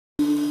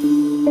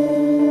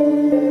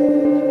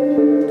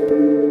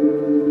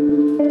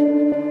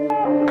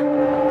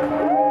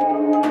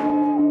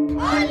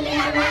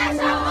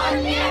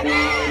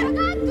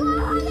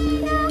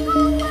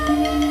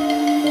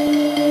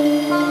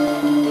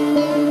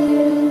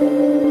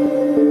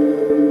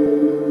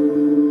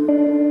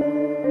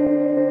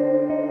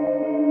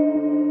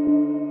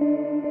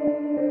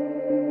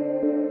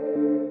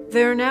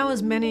There are now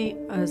as many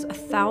as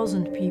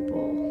 1,000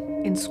 people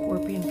in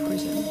Scorpion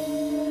Prison.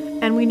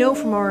 And we know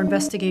from our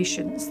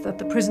investigations that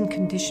the prison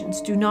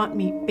conditions do not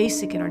meet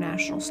basic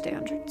international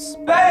standards.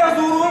 لا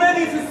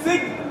يزورونني في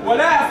السجن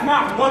ولا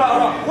أسمعهم ولا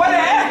أراهم ولا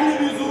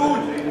أهلي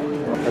بيزوروني.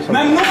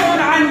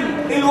 ممنوع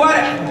عني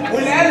الورق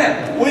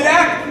والقلم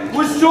والأكل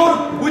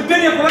والشرب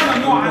والدنيا كلها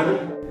ممنوع عني.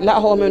 لا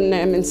هو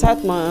من ساعة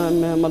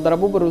ما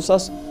ضربوه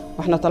بالرصاص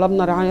واحنا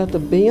طلبنا رعاية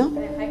طبية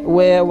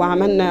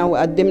وعملنا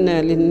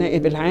وقدمنا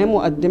للنائب العام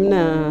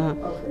وقدمنا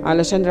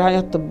علشان رعاية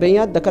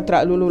طبية. الدكاترة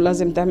قالوا له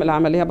لازم تعمل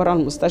عملية بره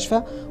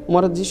المستشفى وما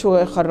رضيش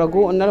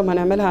يخرجوه. قلنا لهم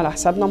هنعملها على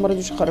حسابنا وما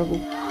رضيش يخرجوه.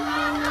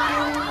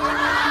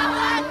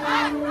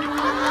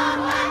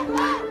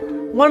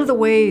 One of the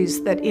ways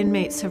that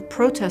inmates have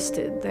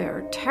protested their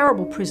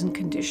terrible prison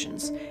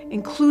conditions,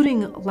 including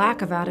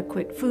lack of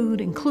adequate food,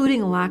 including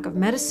a lack of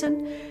medicine,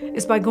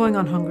 is by going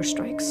on hunger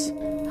strikes.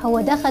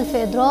 هو دخل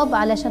في إضراب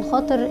علشان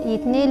خاطر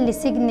يتنقل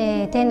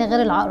لسجن تاني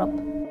غير العقرب.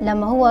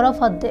 لما هو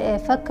رفض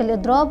فك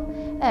الإضراب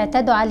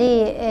اعتدوا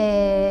عليه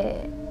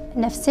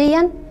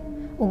نفسياً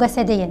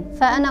وجسدياً.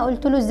 فأنا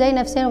قلت له إزاي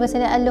نفسياً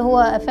وجسدياً؟ قال لي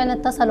هو فعلاً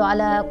اتصلوا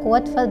على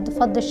قوات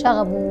فض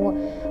الشغب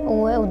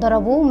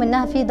وضربوه،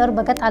 منها في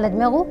ضربة جت على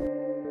دماغه.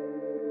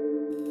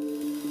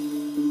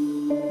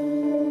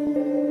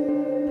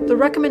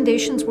 The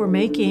recommendations we're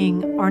making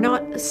are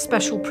not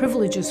special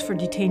privileges for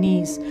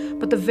detainees,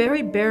 but the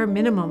very bare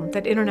minimum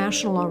that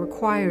international law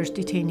requires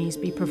detainees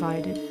be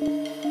provided.